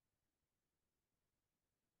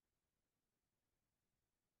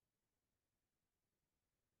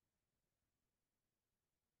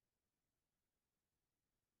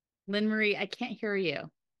 Lynn Marie, I can't hear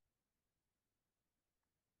you.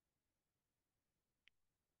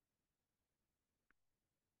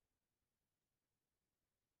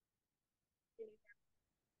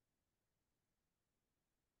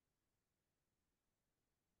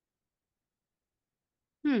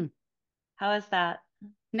 How is that?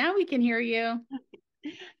 Now we can hear you.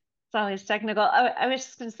 It's always technical. I was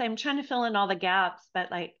just going to say, I'm trying to fill in all the gaps, but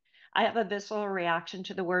like I have a visceral reaction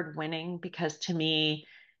to the word winning because to me,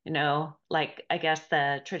 like I guess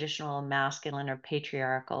the traditional masculine or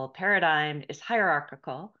patriarchal paradigm is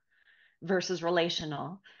hierarchical versus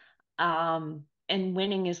relational. And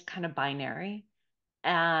winning is kind of binary.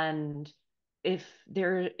 And if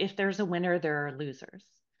there's a winner, there are losers.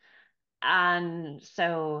 And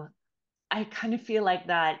so I kind of feel like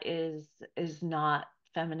that is not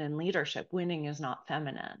feminine leadership. Winning is not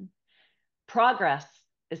feminine. Progress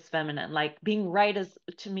is feminine. Like being right is,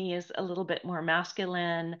 to me, is a little bit more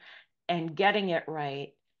masculine, and getting it right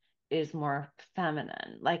is more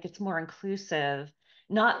feminine. Like it's more inclusive.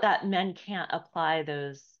 Not that men can't apply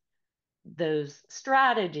those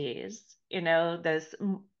strategies, those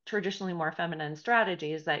traditionally more feminine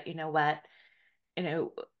strategies that, what, you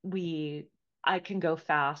know, we I can go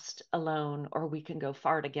fast alone or we can go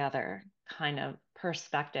far together kind of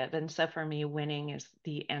perspective. And so for me, winning is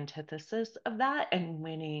the antithesis of that. And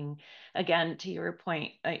winning, again, to your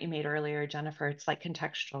point that you made earlier, Jennifer, it's like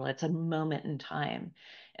contextual. It's a moment in time.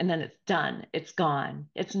 And then it's done. It's gone.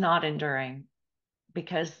 It's not enduring,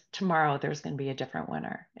 because tomorrow there's going to be a different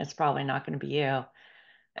winner. It's probably not going to be you.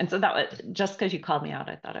 And so that was just because you called me out,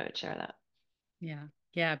 I thought I would share that. Yeah.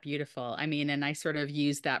 Yeah, beautiful. I mean, and I sort of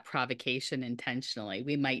use that provocation intentionally.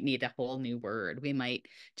 We might need a whole new word. We might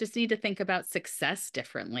just need to think about success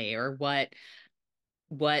differently, or what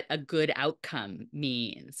a good outcome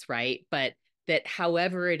means, right? But that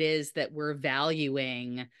however it is that we're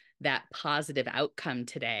valuing that positive outcome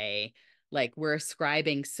today, like we're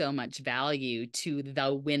ascribing so much value to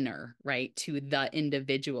the winner, right? To the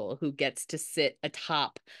individual who gets to sit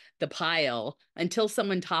atop the pile until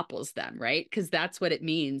someone topples them, right? Because that's what it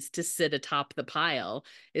means to sit atop the pile,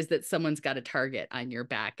 is that someone's got a target on your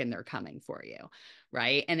back and they're coming for you,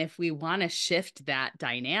 right? And if we want to shift that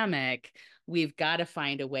dynamic, we've got to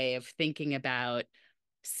find a way of thinking about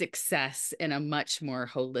success in a much more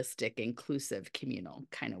holistic, inclusive, communal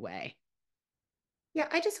kind of way. Yeah,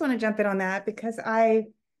 I just want to jump in on that because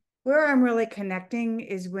where I'm really connecting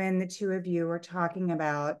is when the two of you are talking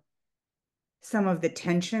about some of the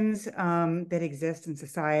tensions that exist in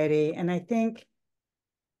society. And I think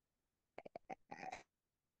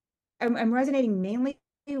I'm resonating mainly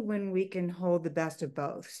when we can hold the best of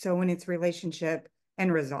both. So when it's relationship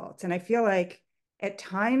and results. And I feel like at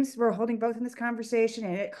times we're holding both in this conversation,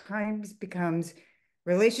 and at times becomes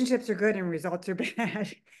relationships are good and results are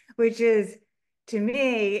bad, which is, to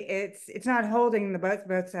me, it's not holding the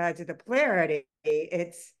both sides of the polarity.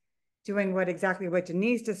 It's doing exactly what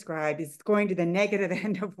Denise described, is going to the negative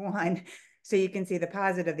end of one so you can see the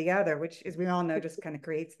positive of the other, which, as we all know, just kind of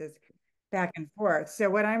creates this back and forth. So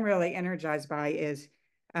what I'm really energized by is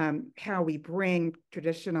how we bring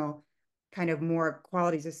traditional kind of more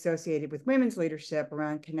qualities associated with women's leadership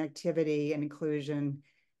around connectivity and inclusion,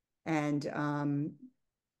 and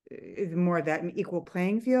more of that equal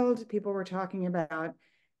playing field people were talking about,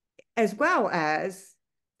 as well as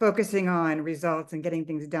focusing on results and getting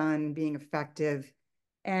things done, being effective.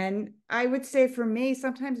 And I would say for me,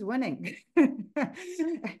 sometimes winning.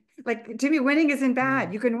 Like, to me, winning isn't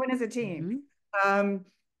bad. You can win as a team.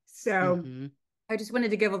 So I just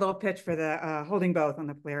wanted to give a little pitch for the holding both on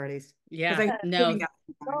the polarities. Yeah, I no.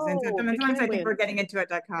 And sometimes I think we're getting into a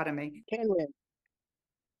dichotomy. Can win.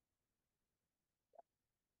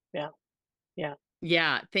 Yeah. Yeah.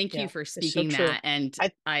 Yeah. Thank you for speaking so that. And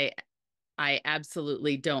I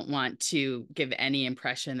absolutely don't want to give any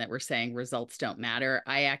impression that we're saying results don't matter.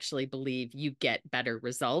 I actually believe you get better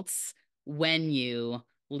results when you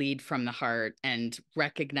lead from the heart and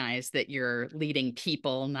recognize that you're leading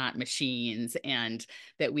people, not machines, and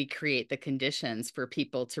that we create the conditions for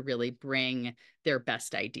people to really bring their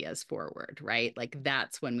best ideas forward, right? Like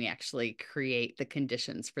that's when we actually create the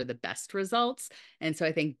conditions for the best results. And so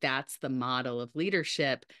I think that's the model of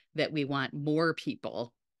leadership that we want more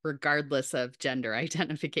people, regardless of gender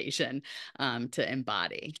identification, to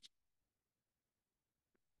embody.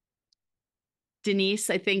 Denise,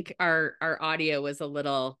 I think our audio was a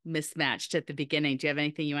little mismatched at the beginning. Do you have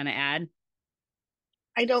anything you want to add?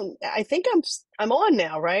 I think I'm on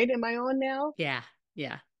now, right? Am I on now? Yeah.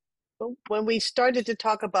 Yeah. When we started to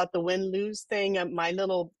talk about the win-lose thing, my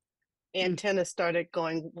little antenna started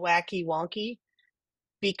going wacky wonky,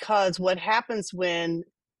 because what happens when,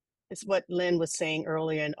 it's what Lynn was saying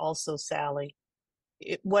earlier, and also Sally,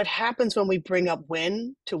 what happens when we bring up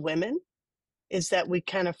win to women is that we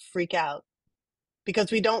kind of freak out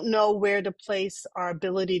because we don't know where to place our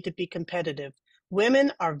ability to be competitive.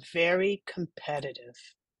 Women are very competitive,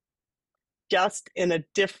 just in a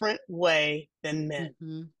different way than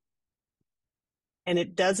men. And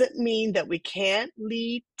it doesn't mean that we can't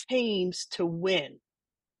lead teams to win.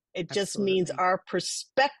 It just means our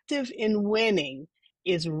perspective in winning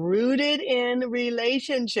is rooted in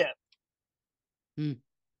relationship.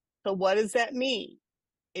 So what does that mean?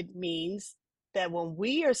 It means that when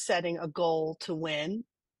we are setting a goal to win,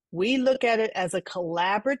 we look at it as a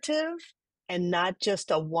collaborative and not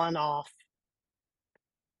just a one-off.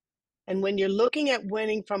 And when you're looking at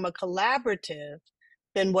winning from a collaborative,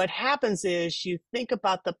 then what happens is you think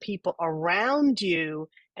about the people around you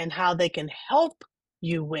and how they can help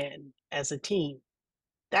you win as a team.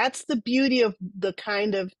 That's the beauty of the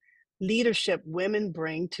kind of leadership women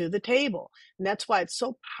bring to the table. And that's why it's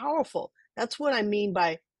so powerful. That's what I mean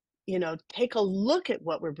by, take a look at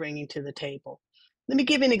what we're bringing to the table. Let me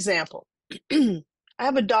give you an example. I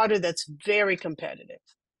have a daughter that's very competitive.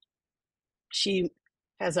 She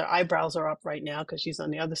has her eyebrows are up right now because she's on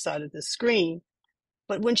the other side of the screen.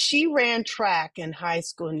 But when she ran track in high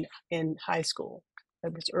school,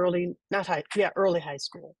 it was early high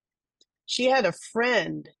school. She had a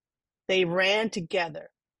friend. They ran together,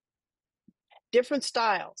 different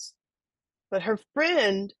styles. But her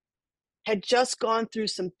friend had just gone through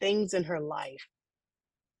some things in her life.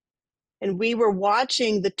 And we were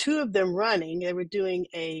watching the two of them running.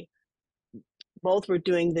 Both were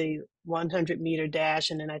doing the 100-meter dash.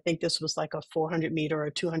 And then I think this was like a 400-meter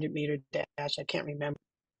or 200-meter dash. I can't remember.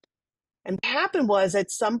 And what happened was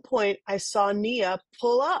at some point, I saw Nia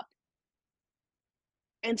pull up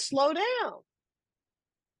and slow down.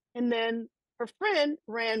 And then her friend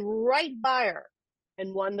ran right by her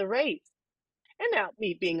and won the race. And now,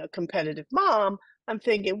 me being a competitive mom, I'm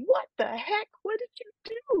thinking, what the heck? What did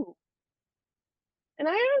you do? And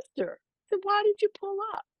I asked her, I said, why did you pull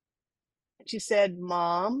up? And she said,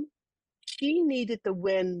 Mom, she needed the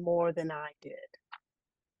win more than I did.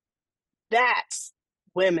 That's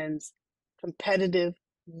women's competitive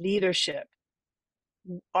leadership.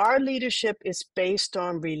 Our leadership is based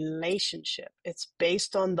on relationship. It's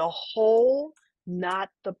based on the whole, not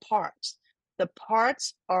the parts. The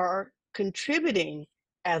parts are contributing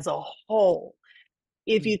as a whole.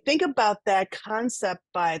 If you think about that concept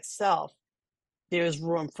by itself, there's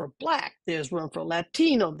room for Black, there's room for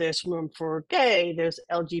Latino, there's room for gay, there's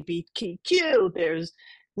LGBTQ, there's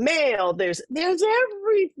male, there's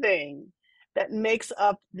everything that makes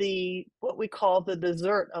up what we call the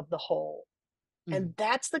dessert of the whole. And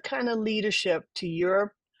that's the kind of leadership, to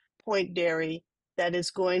your point, Derry, that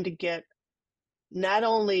is going to get not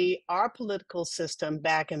only our political system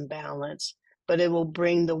back in balance, but it will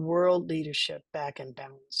bring the world leadership back in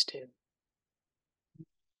balance too.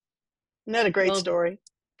 Isn't that a great story?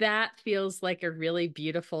 That feels like a really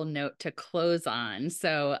beautiful note to close on.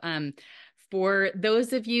 So, for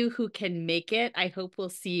those of you who can make it, I hope we'll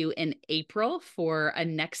see you in April for a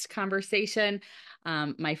next conversation.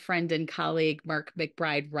 My friend and colleague, Mark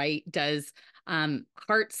McBride Wright, does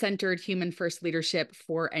heart-centered human-first leadership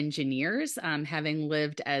for engineers. Having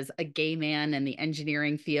lived as a gay man in the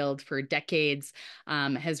engineering field for decades,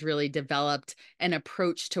 has really developed an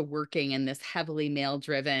approach to working in this heavily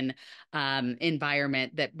male-driven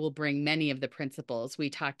environment that will bring many of the principles we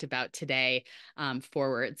talked about today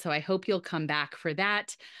forward. So I hope you'll come back for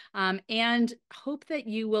that, and hope that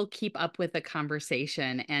you will keep up with the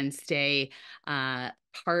conversation and stay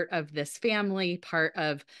part of this family, part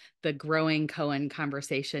of the growing KOAN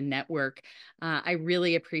Conversation Network. I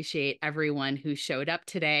really appreciate everyone who showed up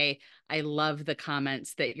today. I love the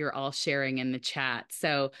comments that you're all sharing in the chat.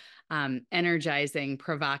 So energizing,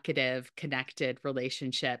 provocative, connected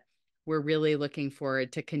relationship. We're really looking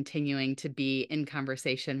forward to continuing to be in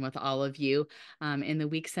conversation with all of you in the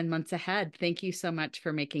weeks and months ahead. Thank you so much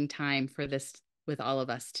for making time for this with all of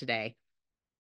us today.